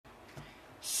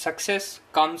Success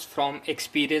comes from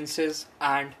experiences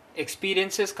and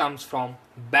experiences comes from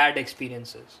bad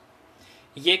experiences.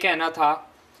 ये कहना था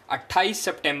 28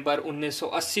 सितंबर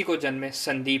 1980 को जन्मे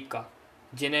संदीप का,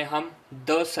 जिन्हें हम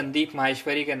द संदीप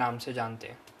माहेश्वरी के नाम से जानते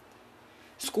हैं।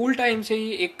 स्कूल टाइम से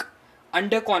ही एक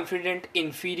अंडर कॉन्फिडेंट,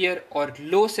 इन्फीरियर और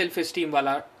लो सेल्फ एस्टीम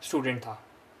वाला स्टूडेंट था।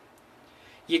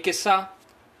 ये किस्सा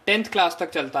 10th क्लास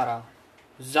तक चलता रहा।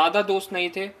 ज़्यादा दोस्त नहीं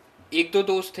थे, एक दो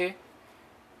दोस्त थे,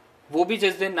 वो भी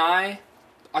जिस दिन ना आए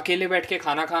अकेले बैठ के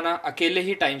खाना खाना, अकेले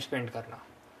ही टाइम स्पेंड करना।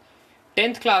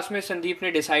 10th क्लास में संदीप ने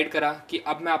डिसाइड करा कि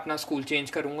अब मैं अपना स्कूल चेंज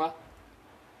करूँगा।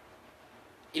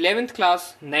 11th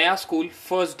क्लास, नया स्कूल,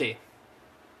 फर्स्ट डे,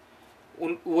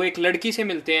 वो एक लड़की से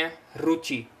मिलते हैं,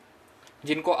 रुचि,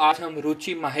 जिनको आज हम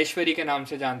रुचि माहेश्वरी के नाम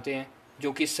से जानते हैं,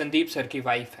 जो कि संदीप सर की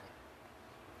वाइफ है।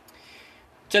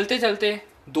 चलते चलते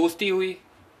दोस्ती हुई,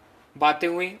 बातें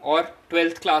हुई और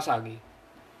 12th क्लास आ गई।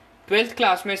 12th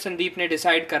क्लास में संदीप ने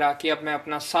डिसाइड करा कि अब मैं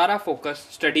अपना सारा फोकस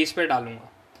स्टडीज़ पे डालूंगा,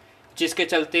 जिसके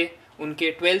चलते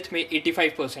उनके 12th में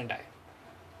 85% आए।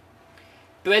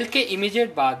 12th के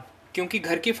इमीडिएट बाद, क्योंकि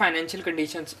घर की फाइनेंशियल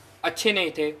कंडीशंस अच्छे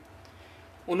नहीं थे,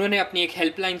 उन्होंने अपनी एक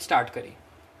हेल्पलाइन स्टार्ट करी,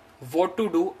 what to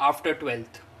do after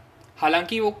 12th।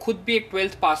 हालांकि वो खुद भी एक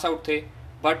 12th पास आउट थे,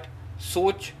 बट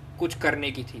सोच कुछ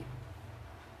करने की थी।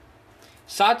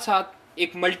 साथ साथ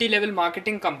एक multi level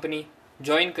marketing company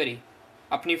join करी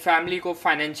अपनी फैमिली को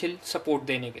फाइनेंशियल सपोर्ट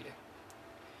देने के लिए।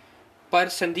 पर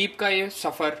संदीप का ये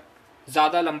सफ़र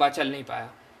ज़्यादा लंबा चल नहीं पाया।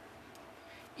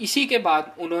 इसी के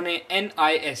बाद उन्होंने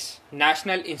NIS,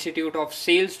 national institute of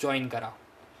sales join करा,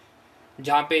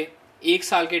 जहाँ पे 1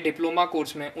 साल के डिप्लोमा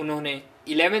कोर्स में उन्होंने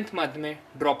 11th मंथ में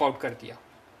ड्रॉप आउट कर दिया,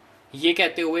 ये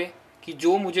कहते हुए कि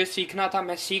जो मुझे सीखना था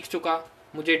मैं सीख चुका,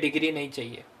 मुझे डिग्री नहीं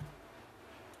चाहिए।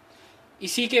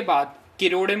 इसी के बाद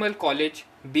किरोड़ेमल कॉलेज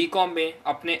BCom में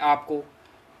अपने आप को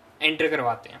एंटर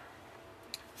करवाते हैं।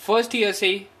 फर्स्ट ईयर से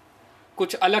ही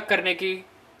कुछ अलग करने की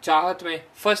चाहत में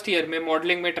फर्स्ट ईयर में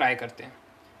मॉडलिंग में ट्राई करते हैं,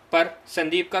 पर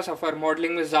संदीप का सफ़र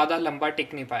मॉडलिंग में ज़्यादा लंबा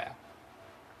टिक नहीं पाया।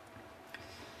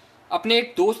 अपने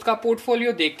एक दोस्त का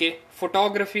पोर्टफोलियो देख के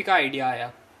फोटोग्राफी का आइडिया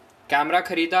आया, कैमरा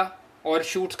खरीदा और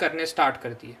शूट्स करने स्टार्ट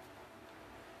कर दिए।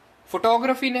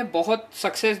 फोटोग्राफी ने बहुत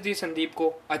सक्सेस दी संदीप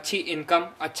को, अच्छी इनकम,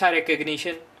 अच्छा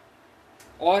रिकग्निशन,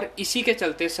 और इसी के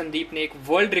चलते संदीप ने एक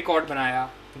वर्ल्ड रिकॉर्ड बनाया,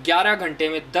 11 घंटे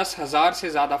में 10,000 से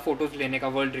ज़्यादा फ़ोटोज़ लेने का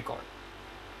वर्ल्ड रिकॉर्ड।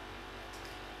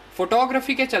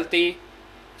 फोटोग्राफी के चलते ही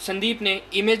संदीप ने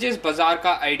इमेजेस बाज़ार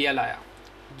का आइडिया लाया,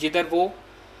 जिधर वो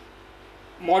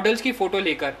मॉडल्स की फ़ोटो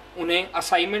लेकर उन्हें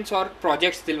असाइनमेंट्स और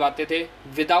प्रोजेक्ट्स दिलवाते थे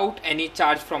without any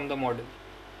charge from the model.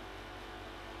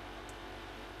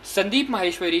 Sandeep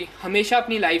Maheshwari हमेशा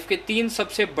अपनी लाइफ के 3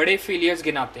 सबसे बड़े फेलियर्स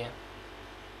गिनाते हैं,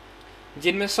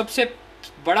 जिनमें सबसे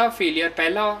बड़ा फेलियर,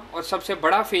 पहला और सबसे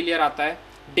बड़ा फेलियर आता है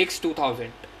डिक्स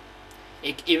 2000,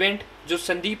 एक इवेंट जो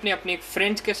संदीप ने अपने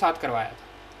फ्रेंड्स के साथ करवाया था।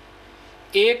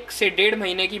 1 से 1.5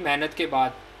 महीने की मेहनत के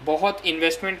बाद, बहुत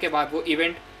इन्वेस्टमेंट के बाद वो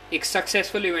इवेंट एक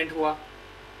सक्सेसफुल इवेंट हुआ,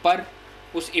 पर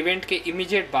उस इवेंट के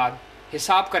इमीडिएट बाद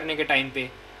हिसाब करने के टाइम पे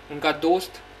उनका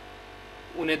दोस्त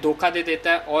उन्हें धोखा दे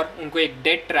देता है और उनको एक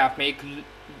डेट ट्रैप में, एक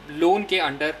लोन के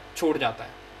अंडर छोड़ जाता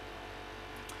है।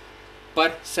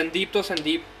 पर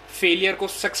संदीप फेलियर को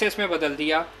सक्सेस में बदल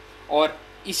दिया, और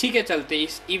इसी के चलते,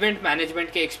 इस इवेंट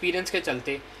मैनेजमेंट के एक्सपीरियंस के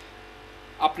चलते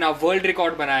अपना वर्ल्ड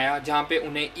रिकॉर्ड बनाया, जहाँ पे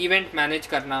उन्हें इवेंट मैनेज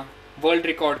करना, वर्ल्ड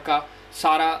रिकॉर्ड का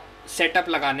सारा सेटअप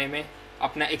लगाने में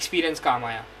अपना एक्सपीरियंस काम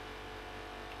आया।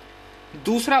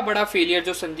 दूसरा बड़ा फेलियर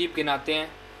जो संदीप गिनाते हैं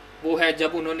वो है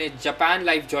जब उन्होंने जापान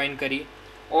लाइफ ज्वाइन करी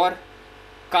और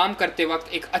काम करते वक्त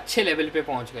एक अच्छे लेवल पे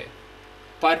पहुंच गए,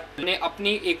 पर उन्हें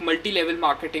अपनी एक multi level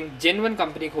marketing genuine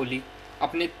company खोली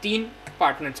अपने 3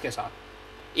 पार्टनर्स के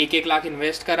साथ। 1-1 लाख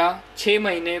इन्वेस्ट करा, 6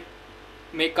 महीने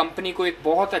में कंपनी को एक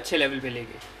बहुत अच्छे लेवल पे ले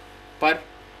गए, पर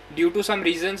ड्यू टू सम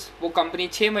रीजंस वो कंपनी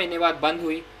 6 महीने बाद बंद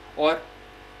हुई, और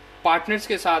पार्टनर्स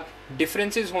के साथ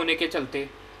डिफरेंसेस होने के चलते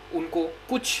उनको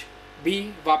कुछ भी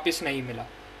वापस नहीं मिला।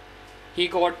 He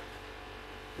got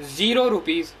 0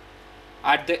 rupees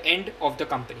at the end of the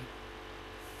company.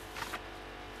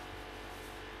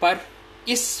 पर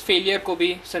इस फेलियर को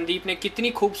भी संदीप ने कितनी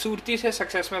खूबसूरती से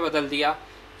सक्सेस में बदल दिया,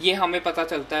 ये हमें पता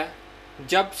चलता है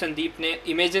जब संदीप ने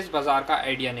इमेजेस बाज़ार का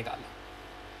आइडिया निकाला।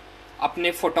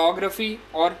 अपने फोटोग्राफी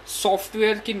और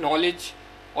सॉफ्टवेयर की नॉलेज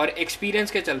और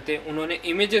एक्सपीरियंस के चलते उन्होंने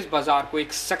इमेजेस बाज़ार को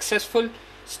एक सक्सेसफुल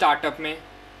स्टार्टअप में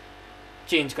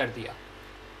चेंज कर दिया।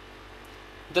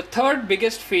 द थर्ड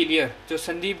बिगेस्ट फेलियर जो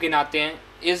संदीप गिनाते हैं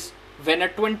is when a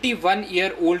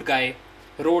 21-year-old guy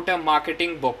wrote a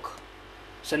marketing book.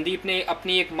 Sandeep ने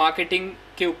अपनी एक मार्केटिंग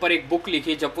के ऊपर एक बुक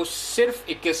लिखी जब वो सिर्फ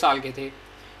 21 साल के थे,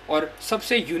 और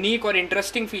सबसे यूनिक और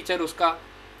इंटरेस्टिंग फीचर उसका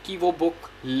कि वो बुक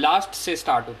लास्ट से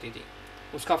स्टार्ट होती थी,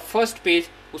 उसका फर्स्ट पेज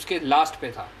उसके लास्ट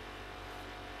पे था।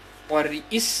 और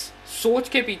इस सोच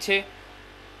के पीछे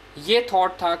ये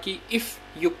थॉट था कि if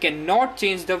you can not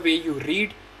change the way you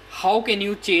read, how can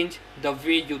you change the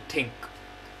way you think.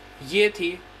 ये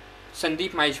थी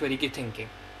संदीप माहेश्वरी की thinking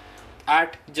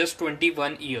at just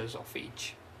 21 years of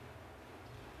as.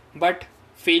 But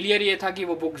failure ये था कि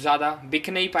वो बुक ज़्यादा बिक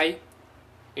नहीं पाई।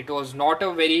 It was not a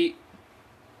very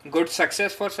good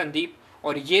success for Sandeep.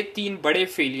 और ये 3 बड़े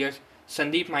फेलियर्स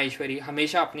संदीप माहेश्वरी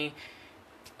हमेशा अपनी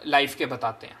लाइफ के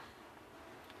बताते हैं।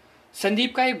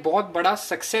 संदीप का एक बहुत बड़ा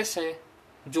सक्सेस है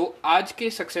जो आज के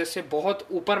सक्सेस से बहुत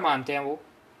ऊपर मानते हैं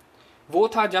वो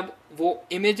था जब वो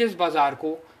इमेजेस बाज़ार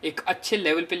को एक अच्छे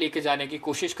लेवल पे लेके जाने की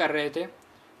कोशिश कर रहे थे।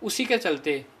 उसी के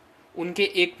चलते उनके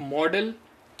एक मॉडल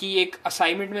की एक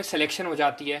असाइनमेंट में सिलेक्शन हो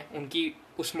जाती है, उनकी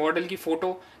उस मॉडल की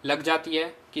फ़ोटो लग जाती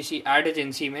है किसी एड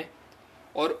एजेंसी में,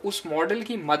 और उस मॉडल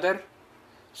की मदर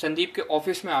संदीप के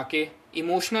ऑफिस में आके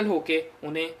इमोशनल होके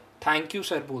उन्हें थैंक यू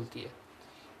सर बोलती है।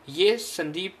 ये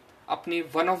संदीप अपनी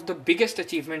one of the biggest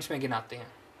achievements में गिनाते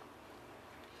हैं।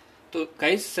 तो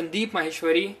गाइस, संदीप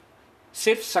माहेश्वरी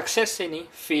सिर्फ सक्सेस से नहीं,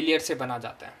 फेलियर से बना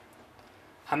जाता है।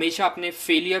 हमेशा अपने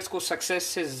फेलियर्स को सक्सेस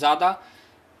से ज़्यादा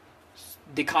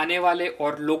दिखाने वाले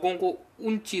और लोगों को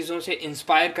उन चीज़ों से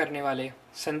इंस्पायर करने वाले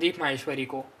संदीप माहेश्वरी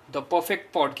को द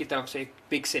परफेक्ट पॉड की तरफ से एक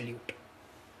बिग सैल्यूट।